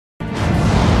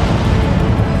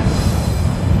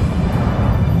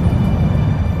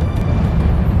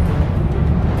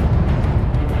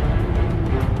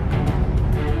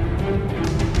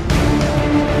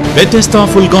Bethesda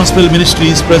Full Gospel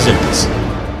Ministries presents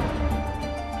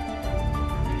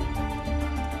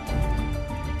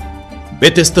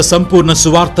Bethesda సంపూర్ణ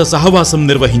సువార్త సహవాసం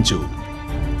నిర్వహించు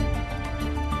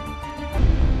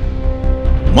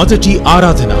మొదటి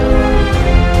ఆరాధన.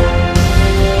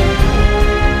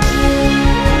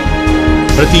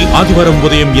 ప్రతి ఆదివారం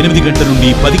ఉదయం 8 గంటల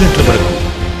నుండి 10 గంటల వరకు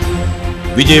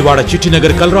విజయవాడ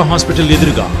చిట్టినగర్ కల్రా హాస్పిటల్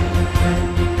ఎదురుగా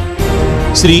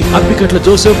శ్రీ అప్పికట్ల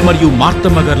జోసెఫ్ మరియు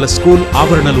మార్తమ్మ గార్ల స్కూల్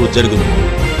ఆవరణలో జరుగును.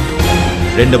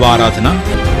 రెండవ ఆరాధన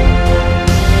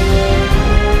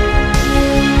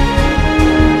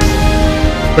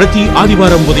ప్రతి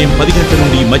ఆదివారం ఉదయం 10 గంటల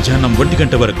నుండి మధ్యాహ్నం 1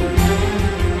 గంట వరకు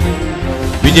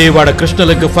విజయవాడ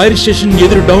కృష్ణలంక ఫైర్ స్టేషన్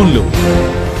ఎదురు డౌన్లో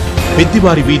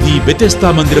పెద్దివారి వీధి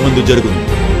బెతెస్దా మందిరమందు జరుగును.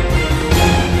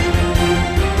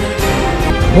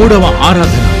 మూడవ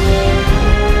ఆరాధన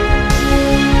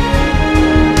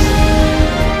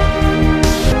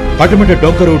పటమట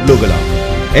డొంక రోడ్లో గల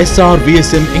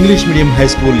SRVSM English medium high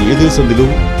school ఎదురు సందులు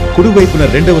కుడివైపున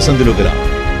రెండవ సందులో గల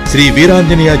శ్రీ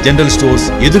వీరాంజనేయ జనరల్ స్టోర్స్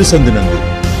ఎదురు సందునందు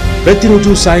ప్రతిరోజు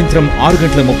సాయంత్రం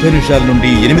 6:30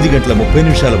 నుండి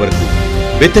 8:30 వరకు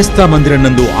బెతెస్దా మందిరం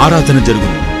నందు ఆరాధన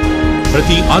జరుగును.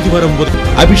 ప్రతి ఆదివారం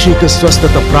అభిషేక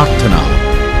స్వస్థత ప్రార్థన.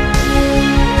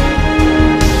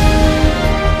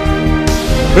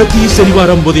 ప్రతి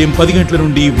శనివారం ఉదయం 10 గంటల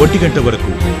నుండి 1 గంట వరకు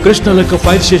కృష్ణలంక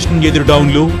ఫైర్ స్టేషన్ ఎదురు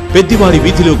డౌన్లో పెద్దివారి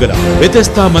వీధిలో గల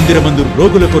బెతెస్దా మందిరమందు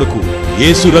రోగుల కొరకు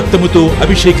యేసు రక్తముతో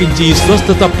అభిషేకించి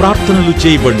స్వస్థత ప్రార్థనలు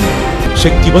చేయబడును.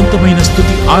 శక్తివంతమైన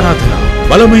స్తుతి ఆరాధన,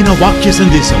 బలమైన వాక్య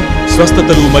సందేశం,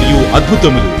 స్వస్థతలు మరియు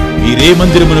అద్భుతములు. మీరే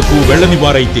మందిరమునకు వెళ్ళని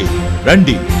వారైతే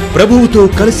రండి, ప్రభువుతో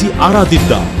కలిసి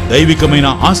ఆరాధిద్దాం, దైవికమైన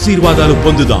ఆశీర్వాదాలు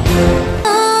పొందుదాం.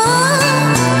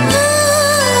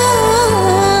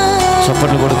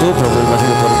 చప్పట్లు కొడుతూ ప్రభువుని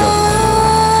మహిమ పొందుదాం.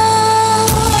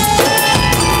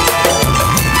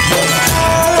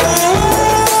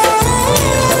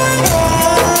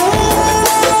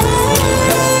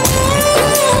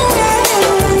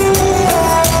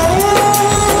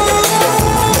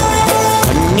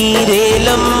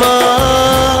 కన్నీరేలమ్మా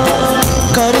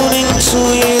కరుణించు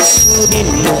యేసు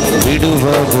నిన్ను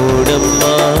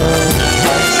విడువబోడమ్మా,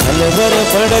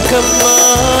 కలవరపడకమ్మా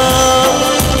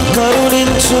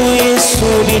కరుణించు యేసు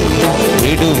నిన్ను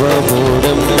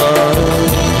విడువబోడమ్మా.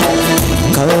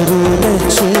 కరుణ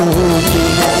చూపి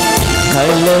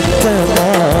కలత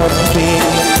మార్పి,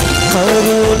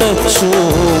 కరుణ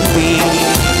చూపి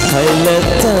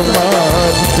కలత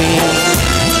మార్పి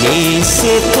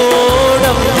యేసే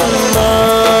తోడమ్మా.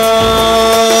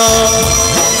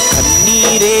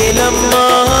 కన్నీరేలమ్మా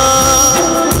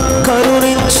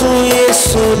కరుణించు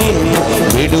యేసు నిన్ను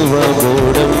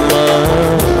విడువబోడమ్మా,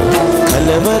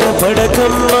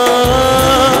 కలవరపడకమ్మా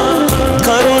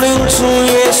కరుణించు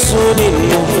యేసు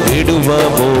నిన్ను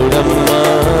విడువబోడమ్మా.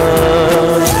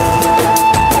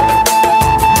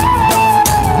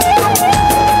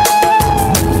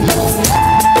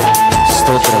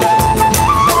 స్తోత్రం.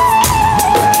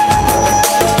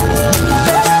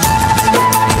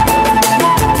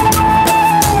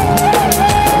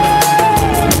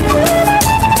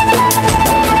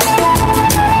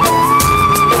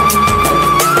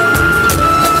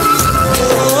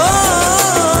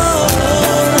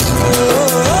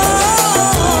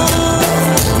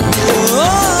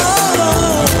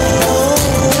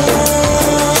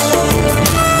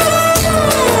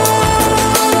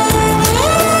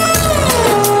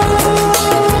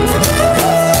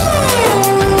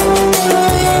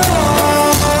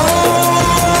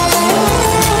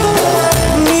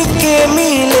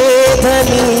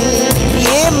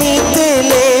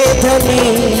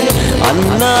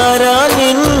 అన్నారా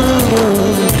నిన్ను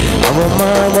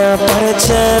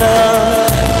అవమానపరచరా,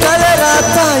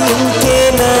 కలరాత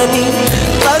ఇంకేనని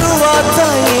తరువాత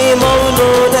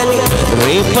ఏమవునోదని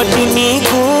రేపటి నీ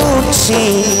గూర్చి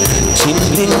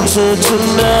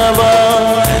చింతించుచున్నావా.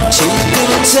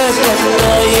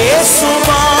 చింతించకన్నా యేసు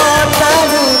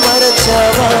మాటలు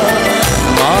మరచవా,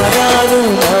 మారాను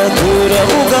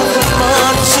మధురముగా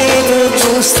మార్చేను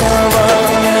చూస్తావా.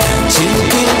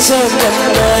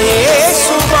 చింతించకన్నా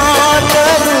యేసు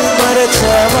మాటలు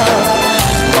మరచవా,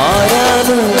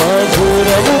 మారాను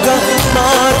మధురముగా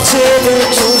మార్చేను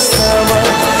చూస్తావా.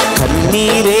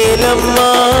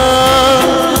 కన్నీరేలమ్మా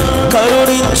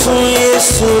కరుణించు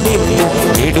యేసు నిన్ను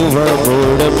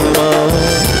విడువబోడమ్మా,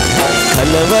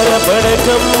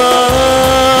 కలవరపడకమ్మా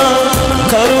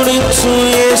కరుణించు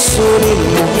యేసు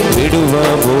నిన్ను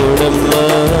విడువబోడమ్మా.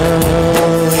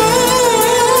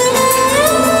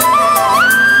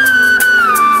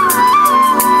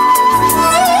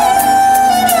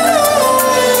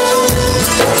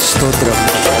 స్తోత్రం.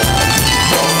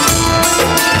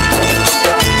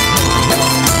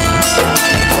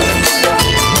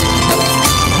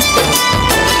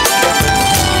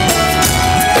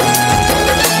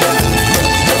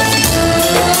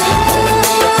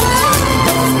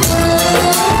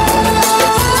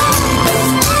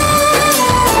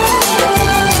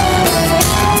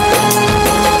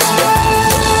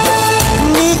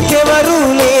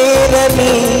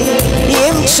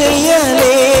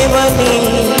 చెయ్యలేవని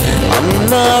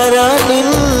అన్నారా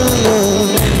నిన్ను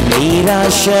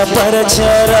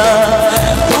నిరాశపరచరా.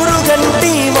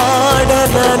 పురుగంటి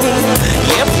వాడనని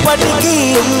ఎప్పటికీ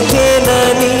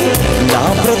ఇంకేనని నా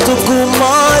బ్రతుకు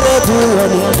మారదు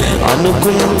అని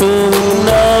అనుకుంటూ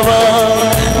ఉన్నావా?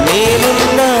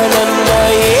 నేనున్నానన్న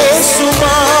యేసు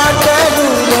మాటలు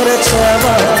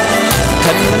మరచవా?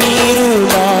 కన్నీరు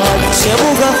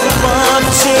నాట్యముగా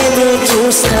మార్చేను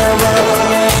చూస్తావా?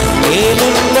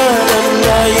 నేనున్నానన్న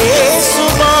యేసు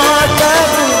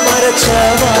మాటలు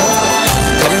మరచవా?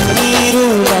 కన్నీరు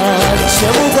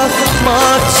నాట్యముగా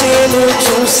మార్చేను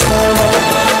చూస్తావా?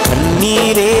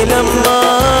 కన్నీరేనమ్మా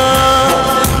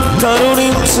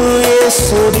కరుణించు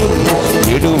యేసు నిన్ను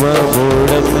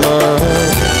విడువబోడమ్మా.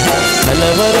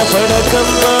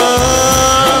 కలవరపడకమ్మా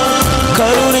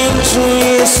కరుణించు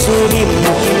యేసు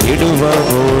నిన్ను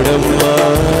విడువబోడమ్మా.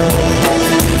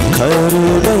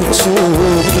 కరుణ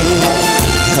చూపి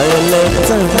కలత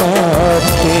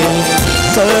మాపే,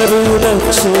 కరుణ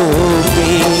చూపి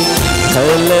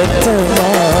కలత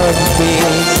మాపే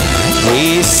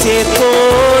వేసే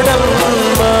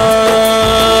తోడమ్మా.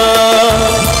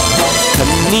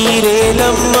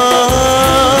 కన్నీరేలమ్మా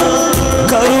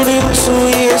కరుణించు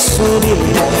యేసు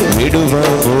నిన్ను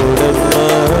విడువబోడమ్మా.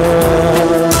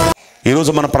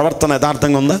 ఈరోజు మన ప్రవర్తన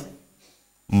యథార్థంగా ఉందా?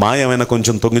 మాయమైన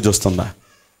కొంచెం తొంగి చూస్తుందా?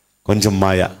 కొంచెం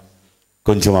మాయ,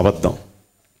 కొంచెం అబద్ధం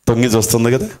తొంగి చూస్తుంది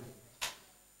కదా.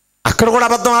 అక్కడ కూడా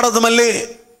అబద్ధం ఆడొద్దు, మళ్ళీ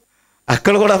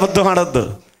అక్కడ కూడా అబద్ధం ఆడొద్దు.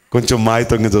 కొంచెం మాయ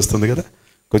తొంగి చూస్తుంది కదా.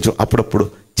 కొంచెం అప్పుడప్పుడు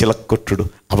చిలక్కొట్టుడు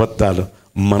అబద్ధాలు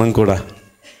మనం కూడా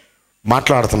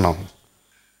మాట్లాడుతున్నాం.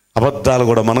 అబద్ధాలు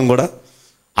కూడా మనం కూడా.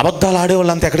 అబద్ధాలు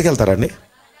ఆడేవాళ్ళు అంతా ఎక్కడికి వెళ్తారండి?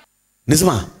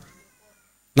 నిజమా?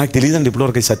 నాకు తెలియదండి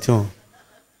ఇప్పటివరకు ఈ సత్యం.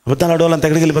 అబద్ధాలు ఆడేవాళ్ళు అంతా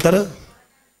ఎక్కడికి వెళ్ళిపోతారు?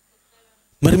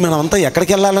 మరి మనం అంతా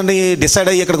ఎక్కడికి వెళ్ళాలని డిసైడ్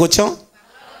అయ్యి ఎక్కడికి వచ్చాం?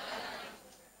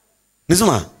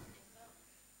 నిజమా?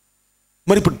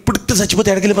 మరి ఇప్పుడు పుడితే చచ్చిపోతే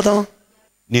ఎక్కడికి వెళ్ళిపోతాం?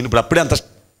 నేను ఇప్పుడు అప్పుడే అంత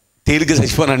తేలిగ్గా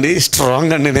చచ్చిపోనండి,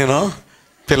 స్ట్రాంగ్ అండి నేను,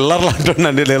 పిల్లర్లు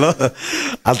అంటుండండి నేను.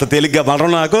 అంత తేలిగ్గా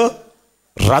మరణం నాకు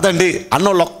రాదండి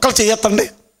అన్నోళ్ళు ఒక్కరు చేయొద్దండి.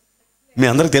 మీ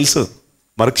అందరికి తెలుసు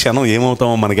మరుక్షణం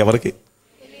ఏమవుతామో మనకెవరికి.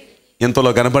 ఎంతలో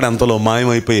కనపడి అంతలో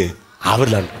మాయమైపోయి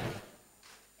ఆవిరి లాంటిది,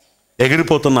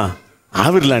 ఎగిరిపోతున్న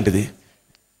ఆవిరి లాంటిది,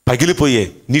 పగిలిపోయే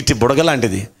నీటి బుడగ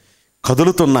లాంటిది,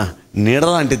 కదులుతున్న నీడ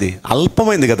లాంటిది.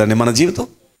 అల్పమైంది కదండి మన జీవితం.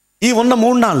 ఈ ఉన్న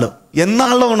 3 నాళ్ళు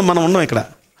ఎన్నాళ్ళు మనం ఉన్నాం ఇక్కడ.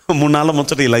 3 నాళ్ళు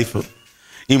ముచ్చట ఈ లైఫ్.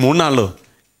 ఈ 3 నాళ్ళు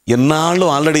ఎన్నాళ్ళు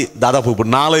ఆల్రెడీ దాదాపు. ఇప్పుడు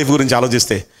నా లైఫ్ గురించి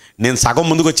ఆలోచిస్తే నేను సగం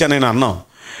ముందుకు వచ్చాను. నేను అన్నాం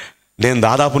నేను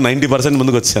దాదాపు 90%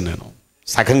 ముందుకు వచ్చాను. నేను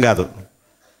సగం కాదు,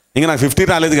 ఇంకా నాకు 50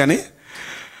 రాలేదు. కానీ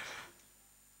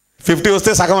 50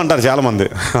 వస్తే సగం అంటారు చాలామంది.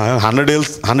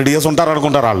 100 years ఉంటారు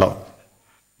అనుకుంటారు వాళ్ళు.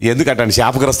 ఎందుకంటే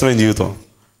శాపగ్రస్తమైన జీవితం.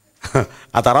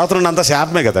 ఆ తర్వాత నుండి అంతా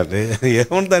శాపమే కదండి.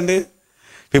 ఏముంటుందండి?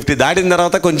 50 దాటిన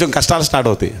తర్వాత కొంచెం కష్టాలు స్టార్ట్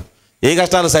అవుతాయి. ఏ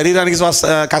కష్టాలు? శరీరానికి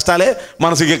కష్టాలే,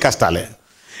 మనసుకి కష్టాలే.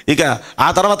 ఇక ఆ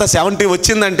తర్వాత 70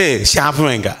 వచ్చిందంటే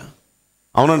శాపమే ఇంకా.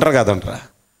 అవునంటారా కాదంటారా?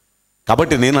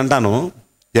 కాబట్టి నేను అంటాను,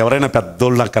 ఎవరైనా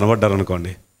పెద్దోళ్ళు నాకు కనబడ్డారు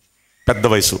అనుకోండి, పెద్ద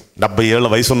వయసు 70 ఏళ్ళ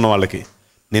వయసు ఉన్న వాళ్ళకి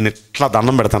నేను ఇట్లా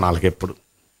దండం పెడతాను వాళ్ళకి ఎప్పుడు.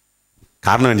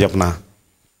 కారణం ఏంటి చెప్పనా?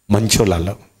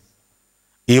 మంచోళ్ళల్లో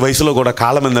ఈ వయసులో కూడా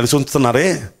కాళ్ళ మీద నడిచి ఉంచుతున్నారే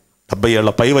 70 ఏళ్ళ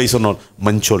పై వయసు ఉన్న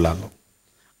మంచోళ్ళల్లో.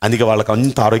 అందుకే వాళ్ళకి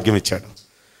అంత ఆరోగ్యం ఇచ్చాడు,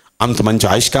 అంత మంచి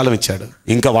ఆయుష్కాలం ఇచ్చాడు.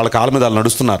 ఇంకా వాళ్ళ కాళ్ళ మీద వాళ్ళు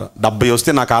నడుస్తున్నారు. 70 వస్తే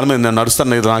నా కాళ్ళ మీద నేను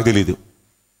నడుస్తాను నాకు తెలియదు.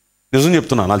 నిజం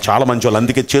చెప్తున్నాను, వాళ్ళు చాలా మంచోళ్ళు.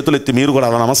 అందుకే చేతులు ఎత్తి మీరు కూడా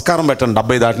అలా నమస్కారం పెట్టండి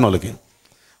 70 దాటిన వాళ్ళకి.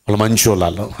 వాళ్ళు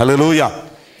మంచోళ్ళు. హల్లెలూయా,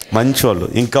 మంచోళ్ళు.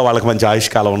 ఇంకా వాళ్ళకి మంచి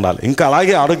ఆయుష్కాలం ఉండాలి, ఇంకా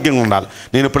అలాగే ఆరోగ్యంగా ఉండాలి.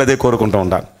 నేను ఇప్పుడు అదే కోరుకుంటూ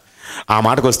ఉంటాను. ఆ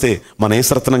మాటకు వస్తే మన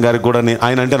యేసరత్నం గారికి కూడా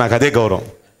ఆయన అంటే నాకు అదే గౌరవం.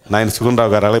 నాయన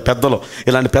సుగుణరావు గారు, అలాగే పెద్దలు,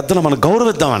 ఇలాంటి పెద్దలు మనం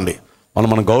గౌరవిద్దామండి.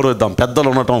 మనం గౌరవిద్దాం. పెద్దలు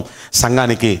ఉండటం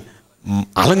సంఘానికి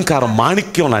అలంకారం,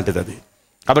 మాణిక్యం లాంటిది అది.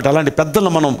 కాబట్టి అలాంటి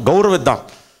పెద్దలను మనం గౌరవిద్దాం.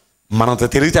 మనంత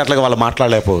తెలివితేటలుగా వాళ్ళు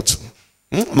మాట్లాడలేకపోవచ్చు,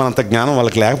 మనంత జ్ఞానం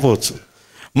వాళ్ళకి లేకపోవచ్చు,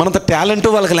 మనంత టాలెంట్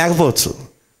వాళ్ళకి లేకపోవచ్చు.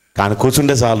 కానీ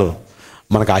కూర్చుంటే చాలు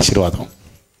మనకు ఆశీర్వాదం.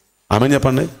 ఆమెను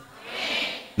చెప్పండి.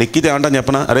 నెక్కితే ఏమంటాను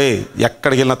చెప్పనా? అరే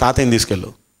ఎక్కడికి వెళ్ళినా తాతయ్యని తీసుకెళ్ళు,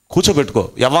 కూర్చోబెట్టుకో,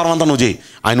 వ్యవహారం అంతా నువ్వు చేయి,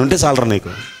 ఆయన ఉంటే చాలరా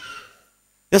నీకు.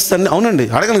 ఎస్ అండి, అవునండి,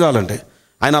 అడగను కావాలంటే.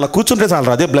 ఆయన అలా కూర్చుంటే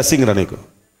చాలరా, అదే బ్లెస్సింగ్ రా నీకు.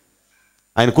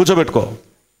 ఆయన కూర్చోబెట్టుకో.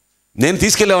 నేను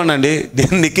తీసుకెళ్ళేవాడిని అండి,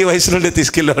 నేను నిక్కి వయసు నుండి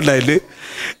తీసుకెళ్ళేవాడిని. ఆయన్ని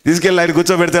తీసుకెళ్ళి ఆయన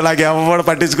కూర్చోబెడితే నాకు ఎవరు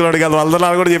పట్టించుకున్నాడు కదా,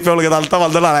 వందనాలు కూడా చెప్పేవాళ్ళు కదా, అంతా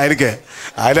వందనాలు ఆయనకే.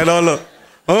 ఆయన వాళ్ళు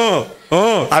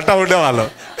అట్టా ఉండేవాళ్ళు.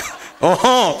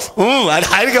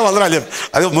 ఆయనకే వందనాలు చెప్పి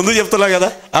అదే ముందు చెప్తున్నా కదా,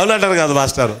 అవునంటారు కదా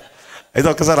మాస్టారు. అయితే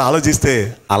ఒక్కసారి ఆలోచిస్తే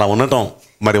అలా ఉండటం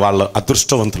మరి వాళ్ళు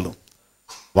అదృష్టవంతులు,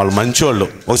 వాళ్ళు మంచోళ్ళు.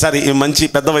 ఒకసారి ఈ మంచి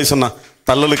పెద్ద వయసున్న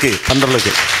తల్లులకి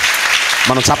తండ్రులకి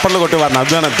మనం చప్పట్లు కొట్టి వారిని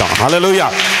అభినందిద్దాం. హల్లెలూయా.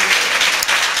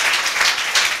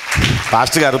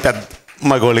 పాస్టర్ గారు పెద్ద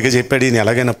మగోళ్ళకి చెప్పాడు, ఈయన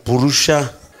ఎలాగైనా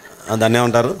దాన్ని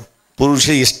ఏమంటారు, పురుష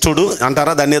ఇష్టడు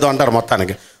అంటారా, దాన్ని ఏదో అంటారు.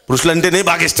 మొత్తానికి పురుషులు అంటేనే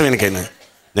బాగా ఇష్టం ఈయనకైనా.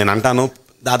 నేను అంటాను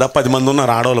దాదాపు 10 మంది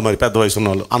ఉన్నారు ఆడవాళ్ళు, మరి పెద్ద వయసు ఉన్న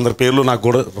వాళ్ళు. అందరి పేర్లు నాకు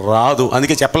కూడా రాదు,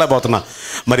 అందుకే చెప్పలేకపోతున్నా.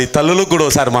 మరి తల్లులకు కూడా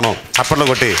ఒకసారి మనం చప్పట్లు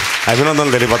కొట్టి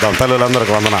అభినందనలు తెలియపోతాం.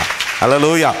 తల్లులందరికీ వందన.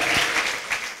 హల్లెలూయా.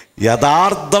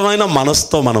 యథార్థమైన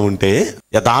మనసుతో మనం ఉంటే,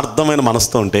 యథార్థమైన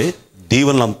మనసుతో ఉంటే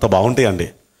దీవెనలు అంత బాగుంటాయండి.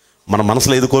 మన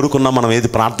మనసులో ఏది కోరుకున్నా, మనం ఏది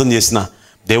ప్రార్థన చేసినా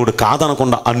దేవుడు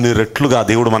కాదనకుండా అన్ని రెట్లుగా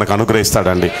దేవుడు మనకు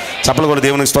అనుగ్రహిస్తాడండి. చప్పలు కూడా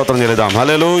దేవునికి స్తోత్రం చేద్దాం.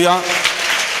 హల్లెలూయా.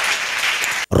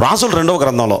 రాజుల 2వ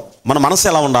గ్రంథంలో మన మనసు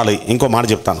ఎలా ఉండాలి ఇంకో మాట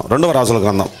చెప్తాను. 2వ రాజుల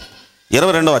గ్రంథం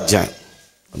 22వ అధ్యాయం.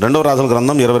 2వ రాజుల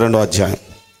గ్రంథం 22వ అధ్యాయం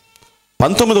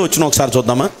 19 వచ్చిన ఒకసారి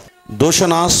చూద్దామా.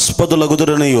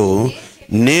 దూషణాస్పదులగుదురనియు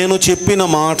నేను చెప్పిన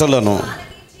మాటలను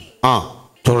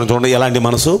చూడండి ఎలాంటి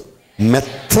మనసు,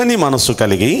 మెత్తని మనసు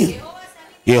కలిగి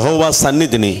యెహోవా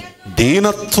సన్నిధిని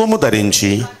దీనత్వము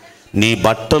ధరించి నీ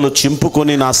బట్టలు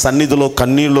చింపుకొని నా సన్నిధిలో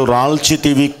కన్నీళ్లు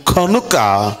రాల్చితివి కనుక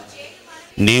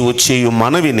నీవు చేయు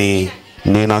మనవిని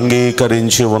నేను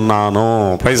అంగీకరించి ఉన్నాను.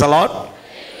 Praise the lord.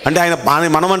 అంటే ఆయన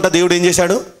మనమంట దేవుడు ఏం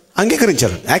చేశాడు,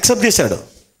 అంగీకరించాడు, యాక్సెప్ట్ చేశాడు.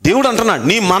 దేవుడు అంటున్నాడు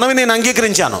నీ మనవి నేను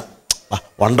అంగీకరించాను.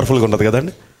 వండర్ఫుల్గా ఉంటుంది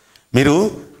కదండి. మీరు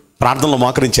ప్రార్థనలో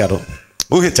మోకరించారు,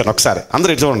 ఊహించండి ఒకసారి,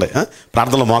 అందరూ ఇటు చూడండి.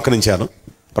 ప్రార్థనలో మోకరించారు,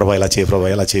 ప్రభా ఇలా చేయి, ప్రభా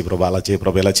ఇలా చేయి, ప్రభా అలా చేయి,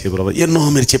 ప్రభా ఇలా చేయి, ప్రభా ఎన్నో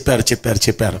మీరు చెప్పారు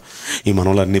ఈ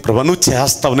మనవులన్నీ. ప్రభా నువ్వు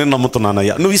చేస్తావు, నేను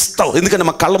నమ్ముతున్నానయ్యా, నువ్వు ఇస్తావు, ఎందుకంటే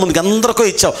మా కళ్ళ ముందుకు ఎందరికో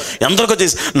ఇచ్చావు, ఎందరికో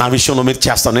చేసి నా విషయంలో మీరు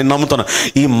చేస్తావు, నేను నమ్ముతున్నాను.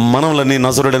 ఈ మనవులన్నీ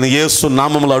నజరుడైన యేసు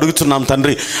నామములో అడుగుతున్నాం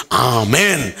తండ్రి,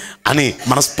 ఆమేన్ అని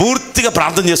మనస్ఫూర్తిగా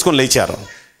ప్రార్థన చేసుకొని లేచారు.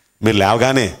 మీరు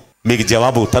లేవగానే మీకు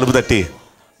జవాబు తలుపు తట్టి,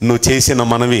 నువ్వు చేసిన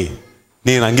మనవి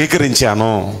నేను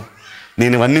అంగీకరించాను,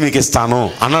 నేను ఇవన్నీ మీకు ఇస్తాను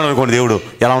అన్నాడు అనుకోండి. దేవుడు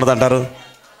ఎలా ఉండదు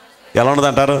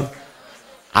అంటారు?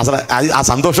 అసలు ఆ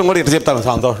సంతోషం కూడా ఇట్లా చెప్తారు,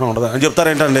 సంతోషం ఉండదు అని చెప్తారు.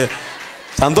 ఏంటండి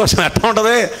సంతోషం ఎట్లా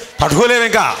ఉంటుంది? తట్టుకోలేము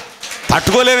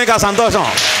ఇంకా సంతోషం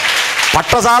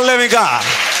పట్టసాలేము. ఇంకా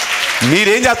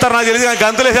మీరేం చేస్తారు నాకు తెలియదు, కానీ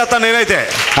గంతులే చేస్తాను నేనైతే.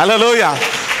 హల్లెలూయా.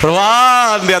 ప్రభా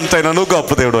ఎంతైనా నువ్వు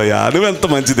గొప్ప దేవుడు అయ్యా, నువ్వెంత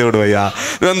మంచి దేవుడు అయ్యా,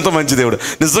 నువ్వెంత మంచి దేవుడు.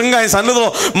 నిజంగా ఆయన సన్నిధిలో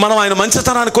మనం ఆయన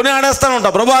మంచితనాన్ని కొని ఆడేస్తాను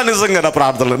ఉంటాం. ప్రభా నిజంగా నా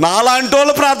ప్రార్థనలు, నాలాంటి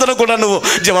వాళ్ళ ప్రార్థన కూడా నువ్వు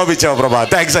జవాబిచ్చావు ప్రభా,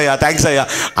 థ్యాంక్స్ అయ్యా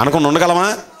అనుకుని ఉండగలమా?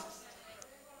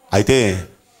 అయితే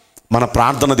మన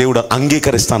ప్రార్థన దేవుడు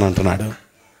అంగీకరిస్తానంటున్నాడు.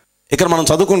 ఇక్కడ మనం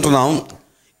చదువుకుంటున్నాం,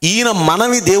 ఈయన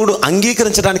మనవి దేవుడు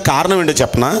అంగీకరించడానికి కారణం ఏంటో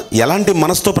చెప్పనా? ఎలాంటి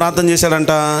మనసుతో ప్రార్థన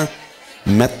చేశాడంట?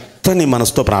 మెత్తని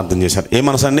మనసుతో ప్రార్థన చేశాడు. ఏ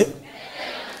మనసు అండి?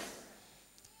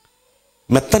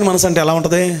 మెత్తని మనసు అంటే ఎలా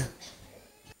ఉంటుంది?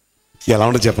 ఎలా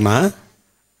ఉంటుంది చెప్పనా?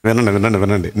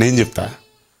 వినండి నేను చెప్తా.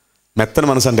 మెత్తని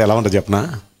మనసు అంటే ఎలా ఉంటుంది చెప్పనా?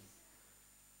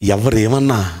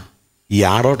 ఎవరేమన్నా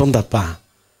ఏడవటం తప్ప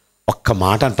ఒక్క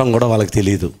మాట అంటాం కూడా వాళ్ళకి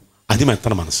తెలియదు, అది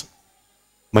మెత్తని మనసు.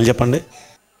 మళ్ళీ చెప్పండి.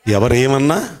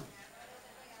 ఎవరేమన్నా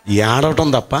ఏడవటం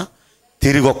తప్ప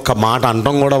తిరిగి ఒక్క మాట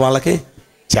అంటాం కూడా వాళ్ళకి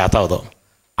చేత అవదు,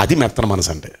 అది మెత్తని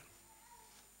మనసు అంటే.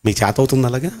 మీకు చేత అవుతుంది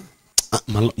అలాగా?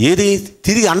 మళ్ళీ ఏది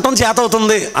తిరిగి అంటం చేత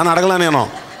అవుతుంది అని అడగలా నేను.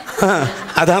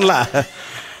 అదనలా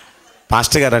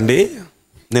పాస్టర్ గారండి,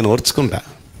 నేను ఓర్చుకుంటాను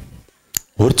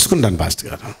పాస్టర్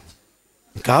గారు,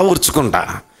 ఇంకా ఓర్చుకుంటా.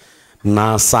 నా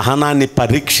సహనాన్ని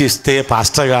పరీక్షిస్తే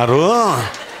పాస్టర్ గారు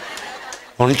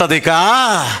ఉంటుందికా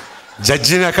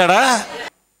జడ్జిని అక్కడ.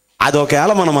 అది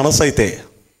ఒకవేళ మన మనసు అయితే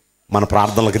మన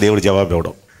ప్రార్థనలకు దేవుడు జవాబు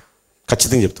ఇవ్వడం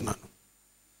ఖచ్చితంగా చెప్తున్నాను.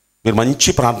 మీరు మంచి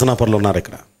ప్రార్థనా పరులు ఉన్నారు,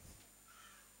 ఇక్కడ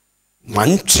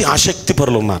మంచి ఆసక్తి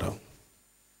పరులు ఉన్నారు.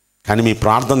 కానీ మీ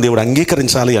ప్రార్థన దేవుడు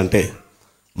అంగీకరించాలి అంటే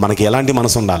మనకి ఎలాంటి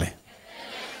మనసు ఉండాలి?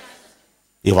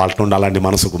 ఇవాళ నుండి అలాంటి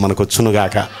మనసుకు మనకు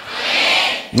వచ్చునుగాక.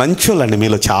 మంచోళ్ళండి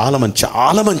మీలో చాలా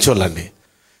మంచోళ్ళండి,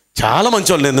 చాలా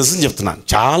మంచోళ్ళు. నేను నిజం చెప్తున్నాను,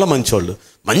 చాలా మంచోళ్ళు,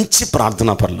 మంచి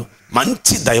ప్రార్థనా పరులు,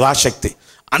 మంచి దైవాశక్తి,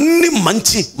 అన్ని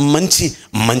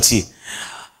మంచి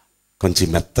కొంచెం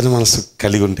మెత్తని మనసు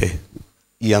కలిగి ఉంటే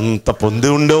ఎంత పొంది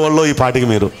ఉండేవాళ్ళో ఈ పాటికి.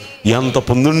 మీరు ఎంత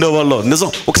పొంది ఉండేవాళ్ళో నిజం.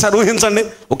 ఒకసారి ఊహించండి.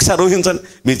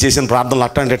 మీరు చేసిన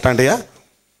ప్రార్థనలు ఎట్లాంటియా?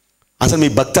 అసలు మీ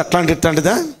భక్తి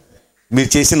ఎట్లాంటిదా? మీరు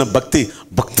చేసిన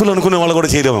భక్తులు అనుకునే వాళ్ళు కూడా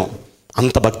చేయలేము,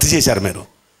 అంత భక్తి చేశారు మీరు,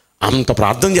 అంత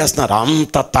ప్రార్థన చేస్తున్నారు,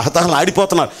 అంత తహతహలు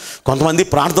ఆడిపోతున్నారు. కొంతమంది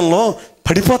ప్రార్థనలో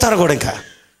పడిపోతారు కూడా, ఇంకా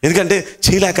ఎందుకంటే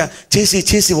చేయలేక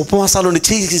చేసి ఉపవాసాలు ఉండి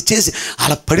చేసి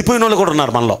అలా పడిపోయిన వాళ్ళు కూడా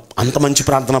ఉన్నారు మనలో. అంత మంచి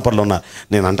ప్రార్థనా పరులు ఉన్నారు.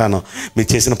 నేను అంటాను, మీరు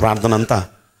చేసిన ప్రార్థన అంతా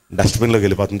డస్ట్బిన్లోకి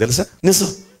వెళ్ళిపోతుంది తెలుసా? నిజం,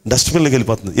 డస్ట్బిన్లోకి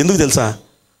వెళ్ళిపోతుంది. ఎందుకు తెలుసా?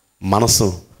 మనసు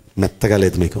మెత్తగా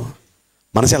లేదు మీకు.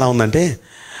 మనసు ఎలా ఉందంటే,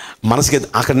 మనసుకి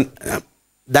అక్కడ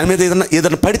దాని మీద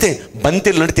ఏదైనా పడితే బంతి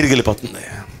వెళ్ళినట్టు తిరిగి వెళ్ళిపోతుంది,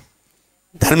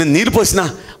 దాని మీద నీరు పోసినా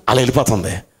అలా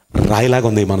వెళ్ళిపోతుంది. రాయిలాగా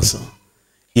ఉంది ఈ మనసు.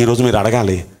 ఈరోజు మీరు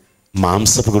అడగాలి,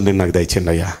 మాంసపు గుండెని నాకు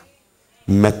దయచేయండి అయ్యా,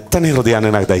 మెత్తని హృదయాన్ని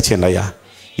నాకు దయచేయండి అయ్యా.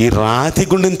 ఈ రాతి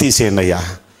గుండెని తీసేయండి అయ్యా.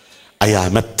 అయ్యా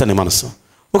మెత్తని మనసు.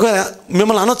 ఒక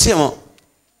మిమ్మల్ని అనొచ్చేమో,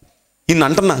 ఇన్ని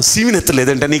అంటున్నా సీవిని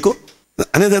ఎత్తలేదంటే నీకు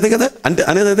అనేది అదే కదా, అంటే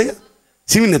అనేది అదే కదా,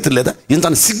 సీవిని ఎత్తలేదా,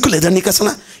 ఇంత సిగ్గు లేదా నీకు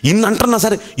అసలు? ఇన్ని అంటున్నా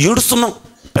సరే ఏడుస్తున్నావు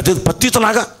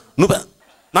పత్తితలాగా. నువ్వు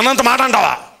నన్నంత మాట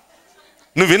అంటావా?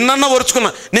 నువ్వు విన్నన్నా ఓర్చుకున్నా,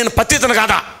 నేను పత్తితను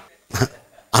కాదా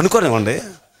అనుకోనేవ్వండి.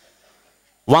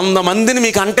 100 మందిని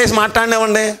మీకు అంటేసి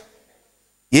మాట్లాడినేవ్వండి.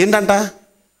 ఏంటంట?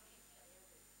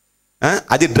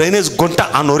 అది డ్రైనేజ్ గుంట.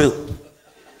 ఆ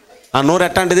నోరు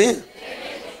ఎట్టాంటిది?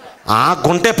 ఆ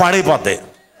గుంటే పాడైపోద్ది.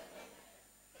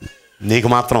 నీకు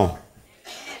మాత్రం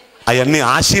అవన్నీ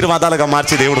ఆశీర్వాదాలుగా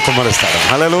మార్చి దేవుడు కుమ్మరిస్తాడు.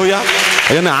 హల్లెలూయా.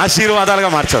 అవన్నీ ఆశీర్వాదాలుగా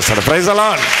మార్చేస్తాడు. Praise the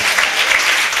lord.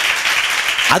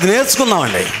 అది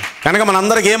నేర్చుకుందామండి. కనుక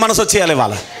మనందరికి ఏ మనసు వచ్చేయాలి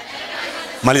ఇవాళ?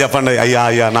 మళ్ళీ చెప్పండి. అయ్యా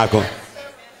అయ్యా నాకు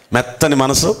మెత్తని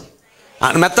మనసు.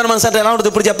 మెత్తని మనసు అంటే ఎలా ఉంటుంది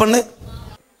ఇప్పుడు చెప్పండి?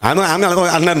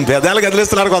 అన్నాను. పెదాలు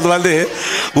కదిలిస్తున్నారు కొంతమంది,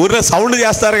 ఊరిలో సౌండ్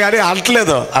చేస్తారు కానీ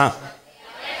అంటలేదు.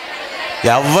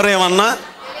 ఎవరేమన్నా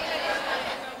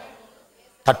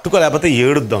తట్టుకోలేకపోతే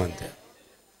ఏడుద్దాం అంతే,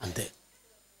 అంతే.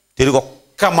 తిరిగి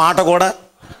ఒక్క మాట కూడా,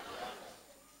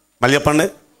 మళ్ళీ చెప్పండి,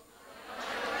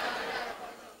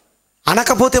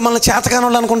 అనకపోతే మళ్ళీ చేతకాని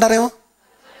వాళ్ళు అనుకుంటారేమో,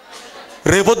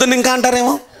 రేపొద్దున్న ఇంకా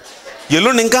అంటారేమో,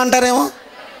 ఎల్లుండి ఇంకా అంటారేమో,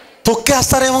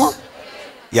 తొక్కేస్తారేమో.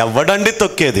 ఎవడండి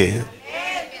తొక్కేది?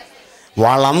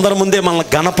 వాళ్ళందరి ముందే మనల్ని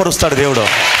ఘనపరుస్తాడు దేవుడు.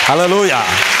 హల్లెలూయా,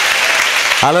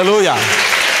 హల్లెలూయా.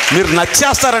 మీరు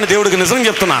నచ్చేస్తారని దేవుడికి నిజం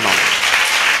చెప్తున్నాను.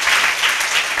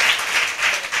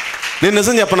 నేను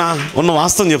నిజం చెప్పనా, ఉన్న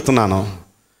వాస్తవం చెప్తున్నాను.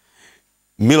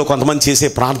 మీలో కొంతమంది చేసే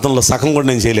ప్రార్థనలో సగం కూడా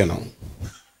నేను చేయలేను.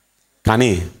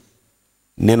 కానీ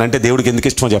నేనంటే దేవుడికి ఎందుకు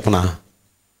ఇష్టమో చెప్పనా?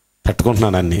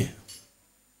 తట్టుకుంటున్నాను,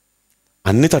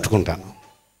 అన్నీ తట్టుకుంటాను.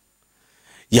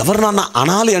 ఎవరు నన్ను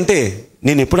అనాలి అంటే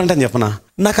నేను ఎప్పుడంటాను చెప్పనా,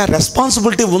 నాకు ఆ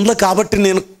రెస్పాన్సిబిలిటీ ఉంది కాబట్టి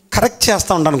నేను కరెక్ట్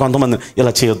చేస్తూ ఉంటాను. కొంతమంది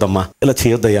ఇలా చేయొద్దమ్మా, ఇలా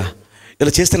చేయొద్దయ్యా,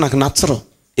 ఇలా చేస్తే నాకు నచ్చరు,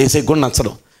 ఏసైకి కూడా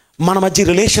నచ్చరు, మన మధ్య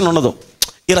రిలేషన్ ఉండదు,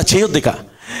 ఇలా చేయొద్దు ఇక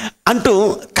అంటూ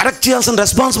కరెక్ట్ చేయాల్సిన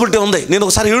రెస్పాన్సిబిలిటీ ఉంది. నేను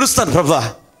ఒకసారి ఏడుస్తాను, ప్రభువా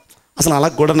అసలు అలా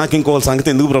కూడా నాకు ఇంకో సంగతి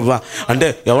ఎందుకు ప్రభువా అంటే,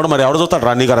 ఎవడు చూస్తాడు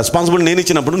రా, నీకు ఆ రెస్పాన్సిబిలిటీ నేను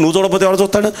ఇచ్చినప్పుడు నువ్వు చూడకపోతే ఎవడు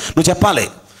చూస్తాడు? నువ్వు చెప్పాలి.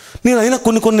 నేను అయినా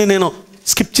కొన్ని నేను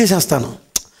స్కిప్ చేసేస్తాను,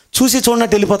 చూసి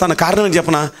చూడనట్టు వెళ్ళిపోతాను. కారణం ఏంటి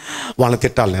చెప్పనా? వాళ్ళని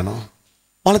తిట్టాలి. నేను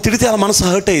వాళ్ళని తిడితే వాళ్ళ మనసు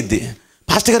హర్ట్ అయ్యిద్ది.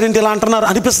 పాస్టర్ గారు ఏంటి ఇలా అంటున్నారు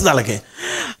అనిపిస్తుంది వాళ్ళకి.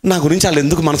 నా గురించి వాళ్ళు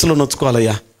ఎందుకు మనసులో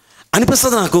నొచ్చుకోవాలయ్యా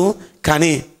అనిపిస్తుంది నాకు.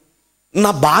 కానీ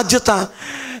నా బాధ్యత,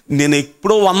 నేను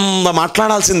ఎప్పుడో 100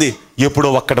 మాట్లాడాల్సింది ఎప్పుడో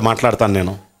ఒక్కటి మాట్లాడతాను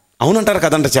నేను. అవునంటారు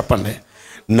కదంటే చెప్పండి.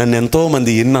 నన్ను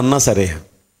ఎంతోమంది ఎన్నన్నా సరే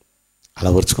అలా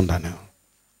ఓర్చుకుంటాను,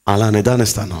 అలా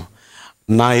నిదానిస్తాను.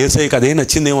 నా యేసయ్యకి అదే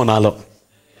నచ్చిందేమో నాలో,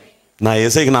 నా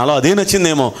యేసయ్యకి నాలో అదే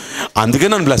నచ్చిందేమో, అందుకే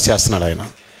నన్ను బ్లెస్ చేస్తున్నాడు ఆయన,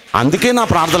 అందుకే నా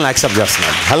ప్రార్థనలు యాక్సెప్ట్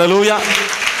చేస్తున్నాడు. హల్లెలూయా.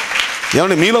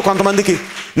 ఏమండి మీలో కొంతమందికి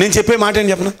నేను చెప్పే మాట ఏం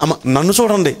చెప్పను, అమ్మ నన్ను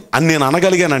చూడండి అని నేను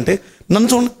అనగలిగానంటే, నన్ను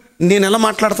చూడండి నేను ఎలా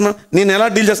మాట్లాడుతున్నాను, నేను ఎలా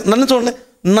డీల్ చేస్తాను, నన్ను చూడండి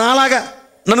నాలాగా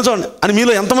నన్ను చూడండి అని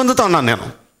మీలో ఎంతమందితో అన్నాను? నేను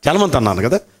చాలామంది అన్నాను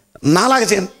కదా, నాలాగా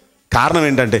చేయండి. కారణం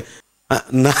ఏంటంటే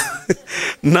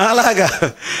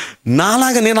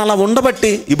నాలాగా నేను అలా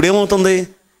ఉండబట్టి ఇప్పుడు ఏమవుతుంది,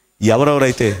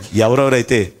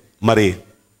 ఎవరెవరైతే మరి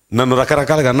నన్ను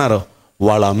రకరకాలుగా అన్నారో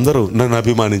వాళ్ళందరూ నన్ను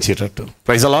అభిమానించేటట్టు.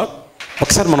 Praise the lord.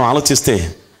 ఒకసారి మనం ఆలోచిస్తే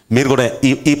మీరు కూడా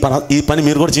ఈ పని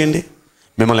మీరు కూడా చేయండి.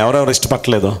 మిమ్మల్ని ఎవరెవరు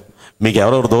ఇష్టపడలేదో, మీకు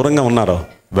ఎవరెవరు దూరంగా ఉన్నారో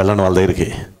వెళ్ళండి, వాళ్ళ దగ్గరికి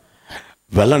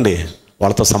వెళ్ళండి,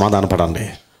 వాళ్ళతో సమాధాన పడండి,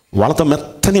 వాళ్ళతో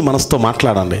మెత్తని మనసుతో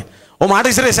మాట్లాడండి. ఓ మాట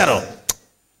విసిరేశారు,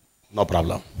 నో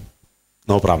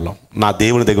ప్రాబ్లం, నా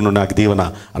దేవుని దగ్గర నుండి నాకు దీవెన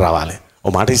రావాలి. ఓ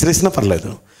మాట విసిరేసినా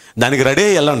పర్లేదు, దానికి రెడీ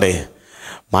అయ్యి వెళ్ళండి.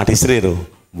 మాట విసిరేరు,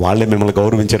 వాళ్ళే మిమ్మల్ని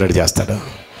గౌరవించేటట్టు చేస్తాడు.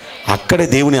 అక్కడే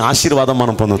దేవుని ఆశీర్వాదం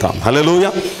మనం పొందుతాం. హల్లెలూయా.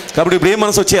 కాబట్టి ఇప్పుడు ఏ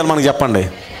మనసు వచ్చేయాలి మనకు చెప్పండి.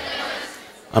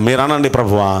 మీరు అనండి,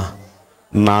 ప్రభువా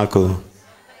నాకు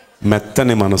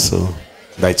మెత్తని మనసు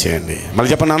దయచేయండి. మళ్ళీ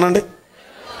చెప్పండి, అనండి.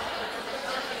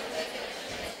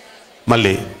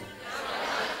 మళ్ళీ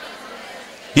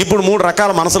ఇప్పుడు 3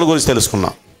 రకాల మనసుల గురించి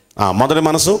తెలుసుకున్నాం. మొదటి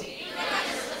మనసు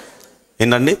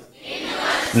ఏంటండి?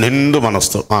 నిండు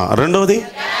మనసు. రెండవది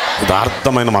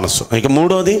యథార్థమైన మనసు. ఇక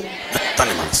మూడవది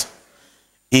మెత్తని మనసు.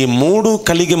 ఈ 3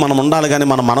 కలిగి మనం ఉండాలి, కానీ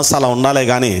మన మనసు అలా ఉండాలి.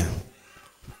 కానీ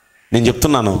నేను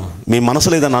చెప్తున్నాను, మీ మనసు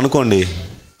లేదని అనుకోండి,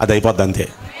 అది అయిపోద్ది అంతే.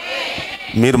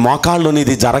 మీరు మోకాళ్ళలోని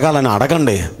ఇది జరగాలని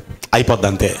అడగండి, అయిపోద్ది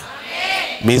అంతే.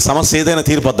 మీ సమస్య ఏదైనా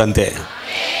తీరిపోద్ది అంతే.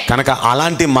 కనుక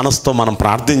అలాంటి మనసుతో మనం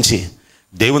ప్రార్థించి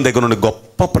దేవుని దగ్గర నుండి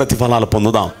గొప్ప ప్రతిఫలాలు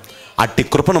పొందుదాం. అట్టి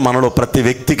కృపను మనలో ప్రతి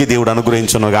వ్యక్తికి దేవుడు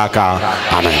అనుగ్రహించునుగాక.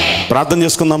 ఆమేన్. ప్రార్థన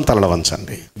చేసుకుందాం. తలలు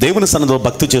వంచండి. దేవుని సన్నిధిలో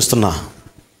భక్తి చేస్తున్న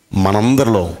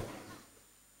మనందరిలో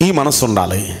ఈ మనస్సు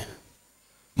ఉండాలి.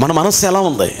 మన మనస్సు ఎలా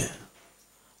ఉంది?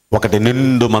 ఒకటి,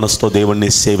 నిండు మనసుతో దేవుణ్ణి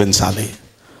సేవించాలి.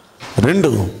 2,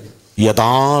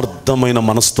 యథార్థమైన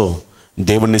మనసుతో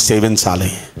దేవుణ్ణి సేవించాలి.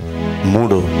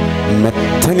 3,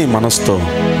 మెత్తని మనసుతో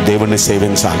దేవుణ్ణి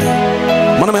సేవించాలి.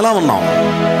 మనం ఎలా ఉన్నాం?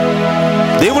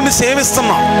 దేవుణ్ణి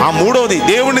సేవిస్తున్నాం. ఆ 3వది,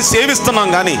 దేవుణ్ణి సేవిస్తున్నాం,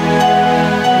 కానీ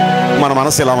మన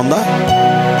మనసు ఎలా ఉందా?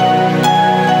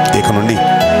 ఇక నుండి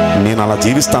నేను అలా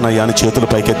జీవిస్తానయ్యా అని చేతులు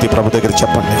పైకెత్తి ప్రభు దగ్గర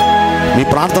చెప్పండి. మీ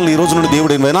ప్రార్థనలు ఈ రోజు నుండి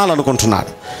దేవుడు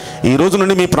వినాలనుకుంటున్నాడు. ఈ రోజు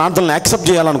నుండి మీ ప్రార్థనలు యాక్సెప్ట్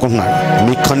చేయాలనుకుంటున్నాడు.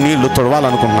 మీ కన్నీళ్లు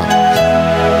తొడవాలనుకుంటున్నాడు.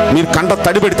 మీరు కంట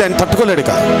తడి పెడితే ఆయన తట్టుకోలేడు.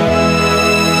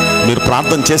 మీరు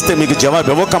ప్రార్థన చేస్తే మీకు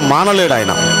జవాబు ఇవ్వక మానలేడు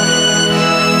ఆయన.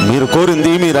 మీరు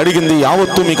కోరింది, మీరు అడిగింది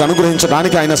యావత్తు మీకు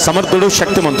అనుగ్రహించడానికి ఆయన సమర్థుడు,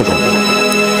 శక్తిమంతుడు.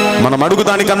 మనం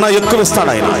అడుగుదానికన్నా ఎక్కువ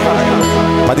ఇస్తాడు ఆయన.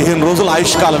 15 రోజుల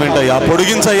ఆయుష్కాలం ఏంటయ్యా,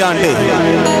 పొడిగించయ్యా అంటే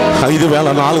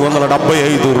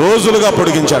 5475 రోజులుగా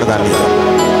పొడిగించాడు దాన్ని.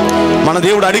 మన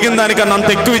దేవుడు అడిగిన దానికన్నా అంత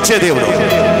ఎక్కువ ఇచ్చే దేవుడు.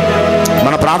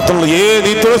 మన ప్రార్థనలు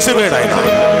ఏది తోసివేడు ఆయన.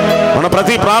 మన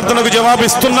ప్రతి ప్రార్థనకు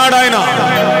జవాబిస్తున్నాడు ఆయన.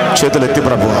 చేతులెత్తి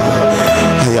ప్రభువా,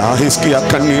 అయ్యా హిజ్కియా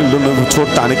కన్నీళ్లు నువ్వు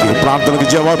చూడటానికి, ప్రార్థనకు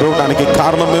జవాబు ఇవ్వడానికి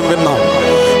కారణం మేము విన్నాం.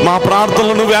 మా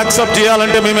ప్రార్థనలు నువ్వు యాక్సెప్ట్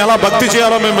చేయాలంటే మేము ఎలా భక్తి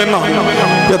చేయాలో మేము విన్నాం.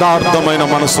 యథార్థమైన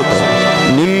మనసుతో,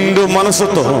 నిండు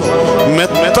మనసుతో,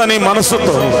 మెత్తని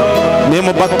మనసుతో మేము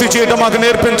భక్తి చేయటం మాకు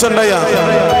నేర్పించండి అయ్యా.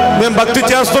 మేము భక్తి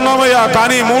చేస్తున్నామయ్యా,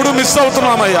 కానీ 3 మిస్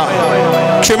అవుతున్నామయ్యా.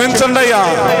 క్షమించండి అయ్యా.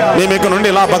 మేము ఇక నుండి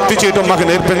ఇలా భక్తి చేయటం మాకు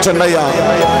నేర్పించండి అయ్యా.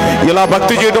 ఇలా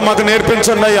భక్తి చేయటం మాకు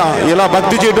నేర్పించండి అయ్యా. ఇలా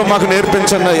భక్తి చేయటం మాకు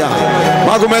నేర్పించండి అయ్యా.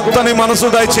 మాకు మెత్తని మనసు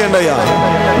దయచేయండి అయ్యా.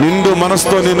 నిండు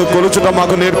మనసుతో నిన్ను కొలుచడం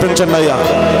మాకు నేర్పించండి అయ్యా.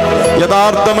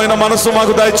 యథార్థమైన మనసు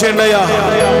మాకు దయచేయండి అయ్యా.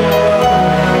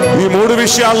 ఈ 3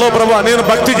 విషయాల్లో ప్రభు నేను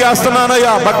భక్తి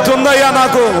చేస్తున్నానయ్యా, భక్తి ఉందయ్యా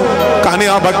నాకు, కానీ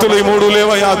ఆ భక్తులు ఈ 3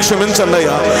 లేవయ్యా, క్షమించండి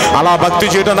అయ్యా. అలా భక్తి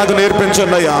చేయడం నాకు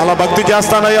నేర్పించండి అయ్యా. అలా భక్తి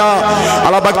చేస్తానయ్యా,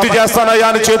 అలా భక్తి చేస్తానయ్యా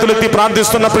అని చేతులెత్తి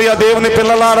ప్రార్థిస్తున్న ప్రియ దేవుని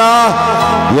పిల్లలారా,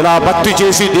 ఇలా భక్తి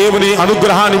చేసి దేవుని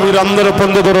అనుగ్రహాన్ని మీరు అందరూ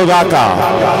పొందుదురుగాక.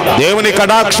 దేవుని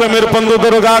కటాక్షం మీరు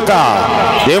పొందుదురుగాక.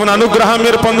 దేవుని అనుగ్రహం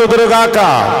మీరు పొందుదురుగాక.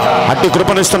 అట్టి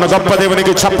కృపనిస్తున్న గొప్ప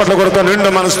దేవునికి చప్పట్లు కొడుతూ నిండు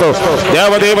మనసుతో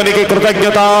దేవదేవునికి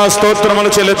కృతజ్ఞతా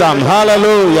స్తోత్రములు చెల్లిద్దాం.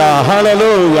 హల్లెలూయా,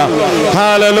 హల్లెలూయా,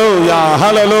 హల్లెలూయా,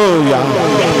 హల్లెలూయా.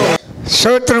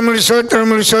 స్తోత్రములు,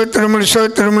 స్తోత్రములు, స్తోత్రములు,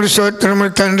 స్తోత్రములు,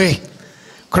 స్తోత్రములు తండ్రి.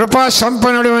 కృపా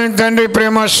సంపన్నుడైన తండ్రి,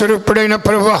 ప్రేమ స్వరూపుడైన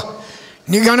ప్రభువా,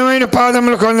 నీ ఘనమైన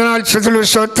పాదములకు వందనాలు, స్తుతులు,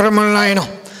 స్తోత్రములు నాయన.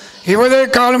 ఈ ఉదయ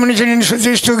కాలం నుంచి నేను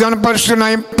స్తుతిస్తూ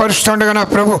పరుస్తుండగా నా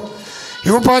ప్రభు, ఈ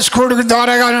ఉపాసకుడికి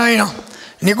ద్వారాగా నాయన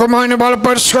నీ కుమారుని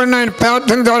బలపరుచుకొని ఆయన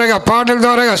ప్రార్థన ద్వారాగా, పాటల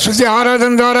ద్వారాగా, స్తుతి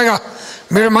ఆరాధన ద్వారాగా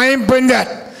మీరు మహిమ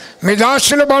పొందారు. మీ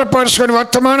దాసులు బలపరుచుకొని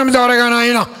వర్తమానం ద్వారాగా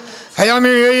నాయన అయ్యా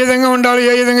మేము ఏ విధంగా ఉండాలి,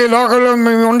 ఏ విధంగా ఈ లోకంలో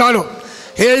మేము ఉండాలి,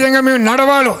 ఏ విధంగా మేము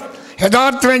నడవాలి,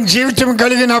 యథార్థమైన జీవితం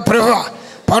కలిగిన ప్రభువా,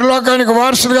 పరలోకానికి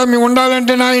వారసులుగా మేము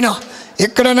ఉండాలంటే నాయన,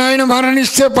 ఇక్కడ నాయన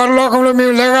మరణిస్తే పరలోకంలో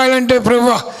మేము లేగాలంటే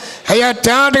ప్రభువా అయ్యా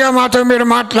తేటగా మాతో మీరు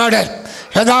మాట్లాడారు.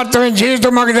 యథార్థమైన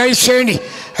జీవితం మాకు దయచేయండి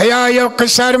అయ్యా.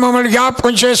 ఒక్కసారి మమ్మల్ని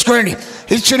జ్ఞాపకం చేసుకోండి.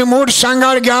 ఇచ్చిన 3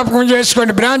 సంఘాలు జ్ఞాపకం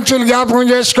చేసుకోండి, బ్రాంచులు జ్ఞాపకం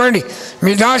చేసుకోండి.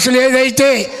 మీ దాసులు ఏదైతే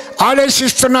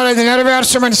ఆలోచిస్తున్నారో అది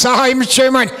నెరవేర్చమని, సహాయం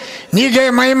చేయమని, నీకే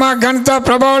మహిమ ఘనత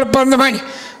ప్రభావాలు పొందమని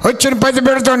వచ్చిన ప్రతి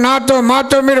బిడ్డతో నాతో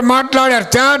మాతో మీరు మాట్లాడారు,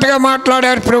 తేటగా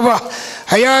మాట్లాడారు ప్రభువా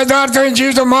అయ్యా. యథార్థమైన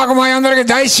జీవితం మాకు మా అందరికీ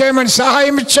దయచేయమని,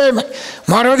 సహాయం చేయమని,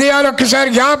 మా హృదయాలు ఒక్కసారి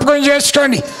జ్ఞాపకం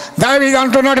చేసుకోండి. దావీదు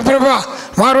అంటున్నాడు ప్రభువా,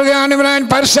 మా హృదయాన్ని ఆయన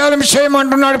పరిశీలన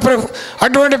చేయమంటున్నాడు ప్రభు.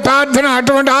 అటువంటి ప్రార్థన,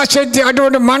 అటువంటి ఆసక్తి,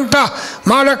 అటువంటి మంట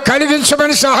మాలో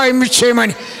కలిగించమని, సహాయం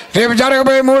చేయమని, రేపు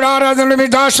జరగబోయే 3 ఆరాధనలు మీ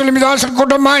దాసుల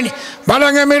కుటుంబాన్ని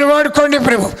బలంగా మీరు వాడుకోండి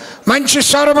ప్రభు. మంచి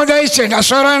స్వరము దయచేయండి. ఆ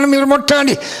స్వరాన్ని మీరు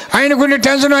ముట్టండి. ఆయనకున్న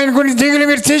టెన్షన్, ఆయనకున్న దిగులు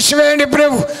మీరు తీసివేయండి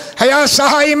ప్రభు అయ్యా.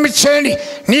 సహాయం చేయండి.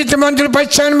 నీతి మంత్రులు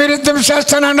పచ్చాన్ని మీరు యుద్ధం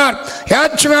చేస్తానన్నారు,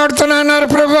 యాత్యం ఆడుతానన్నారు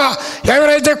ప్రభు.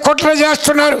 ఎవరైతే కుట్ర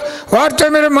చేస్తున్నారు వారితో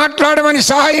మీరు మాట్లాడమని,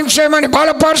 సహాయం చేయమని,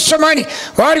 బలపరచమని,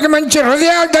 వారికి మంచి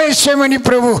హృదయాలు దయచేయమని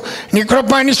ప్రభు. నీ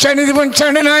కృపాన్ని సన్నిధి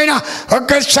ఉంచండి నాయన.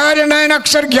 ఒక్కసారి నాయన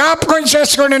ఒకసారి జ్ఞాపకం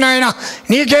చేసుకోండి నాయన.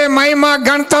 నీకే మహిమ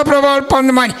ఘనత ప్రభావాలు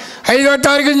పొందమని 5వ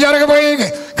తారీఖున జరగబోయే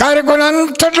కార్యక్రమం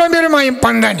అంతట్లో మీరు మహిమ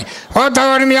పొందండి.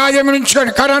 వాతావరణం మీ ఆదాయం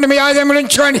ఉంచుకోండి, కరోనా మీ ఆదాయం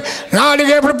ఉంచుకోండి.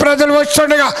 4 ఎప్పుడు ప్రజలు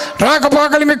వస్తుండగా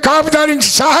రాకపోకలు మీ కాపుదారించి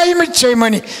సహాయం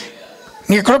చేయమని,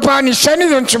 నీ కృపాన్ని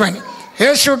సన్నిధి ఉంచమని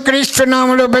యేసుక్రీస్తు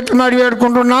నామములో బతిమాడి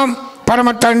వేడుకుంటున్నాం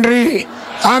పరమ తండ్రి,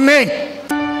 ఆమేన్.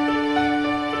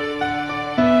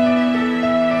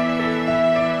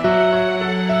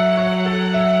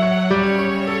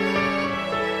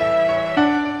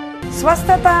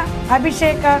 స్వస్థత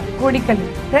అభిషేక కూడికలు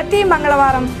ప్రతి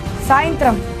మంగళవారం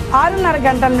సాయంత్రం 6:30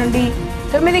 గంటల నుండి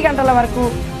 9 గంటల వరకు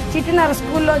చిట్టినర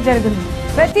స్కూల్లో జరుగుతుంది.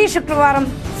 ప్రతి శుక్రవారం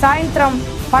సాయంత్రం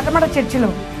పటమట చర్చిలో,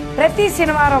 ప్రతి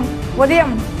శనివారం ఉదయం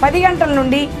 10 గంటల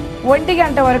నుండి 1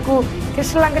 గంట వరకు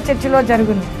కృష్ణలంక చర్చిలో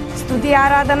జరుగును. స్తుతి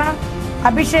ఆరాధన,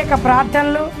 అభిషేక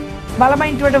ప్రార్థనలు,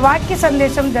 బలమైనటువంటి వాక్య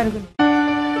సందేశం జరుగును.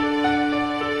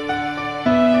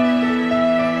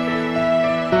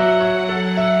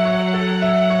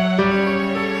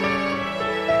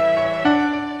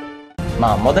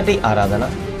 మా మొదటి ఆరాధన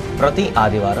ప్రతి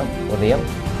ఆదివారం ఉదయం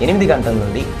 8 గంటల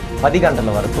నుండి 10 గంటల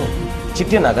వరకు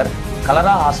చిట్టినగర్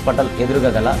కలరా హాస్పిటల్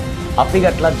ఎదురుగా గల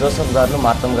అప్పిగట్ల జోసఫ్ గారు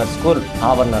మార్తం గారు స్కూల్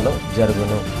ఆవరణలో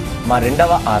జరుగును. మా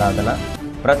రెండవ ఆరాధన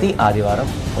ప్రతి ఆదివారం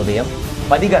ఉదయం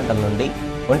 10 గంటల నుండి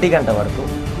 1 గంట వరకు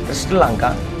కృష్ణలంక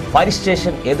ఫైర్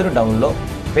స్టేషన్ ఎదురు డౌన్లో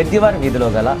పెద్దివారి వీధిలో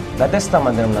గల బెతెస్తా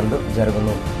మందిరం నందు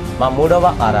జరుగును. మా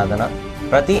మూడవ ఆరాధన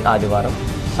ప్రతి ఆదివారం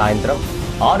సాయంత్రం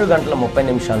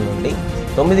 6:30 నుండి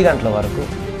 9 గంటల వరకు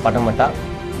పటమట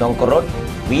డొంక రోడ్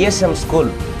విఎస్ఎం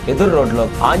స్కూల్ ఎదురు రోడ్లో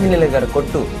ఆంజనేయుల గారి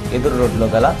కొట్టు ఎదురు రోడ్లో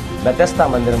గల బెతెస్తా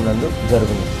మందిరం నందు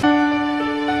జరుగును.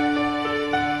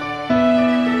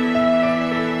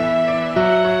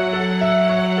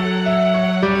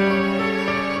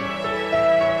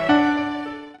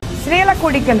 స్త్రీల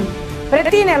కూడికలు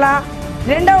ప్రతి నెల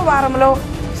 2వ వారంలో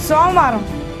సోమవారం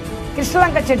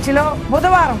కృష్ణలంక చర్చిలో,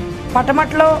 బుధవారం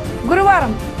పటమట్లో,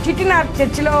 గురువారం చిట్టినార్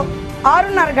చర్చిలో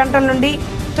 6:30 గంటల నుండి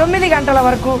 9 గంటల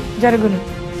వరకు జరుగును.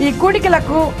 ఈ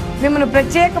కూడికలకు మిమ్మల్ని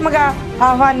ప్రత్యేకముగా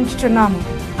ఆహ్వానించుచున్నాము.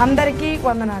 అందరికీ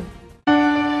వందనాలు.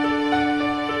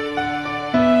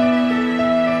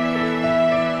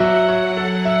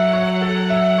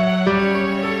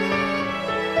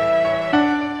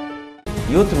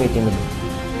 యూత్ మీటింగులు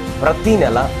ప్రతి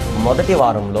నెల మొదటి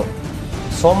వారంలో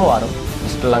సోమవారం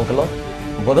కృష్ణలంకలో,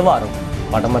 బుధవారం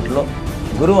పటమట్లో,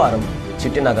 గురువారం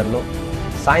చిట్టినగర్లో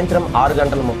సాయంత్రం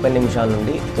 6:30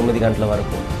 నుండి 9 గంటల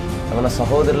వరకు మన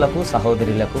సహోదరులకు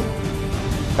సహోదరులకు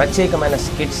ప్రత్యేకమైన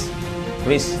స్కిట్స్,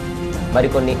 క్విజ్,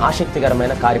 మరికొన్ని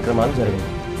ఆసక్తికరమైన కార్యక్రమాలు జరిగాయి.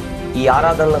 ఈ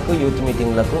ఆరాధనలకు, యూత్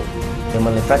మీటింగ్లకు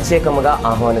మిమ్మల్ని ప్రత్యేకముగా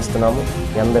ఆహ్వానిస్తున్నాము.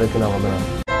 మీ అందరికీ నా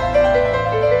వందనాలు.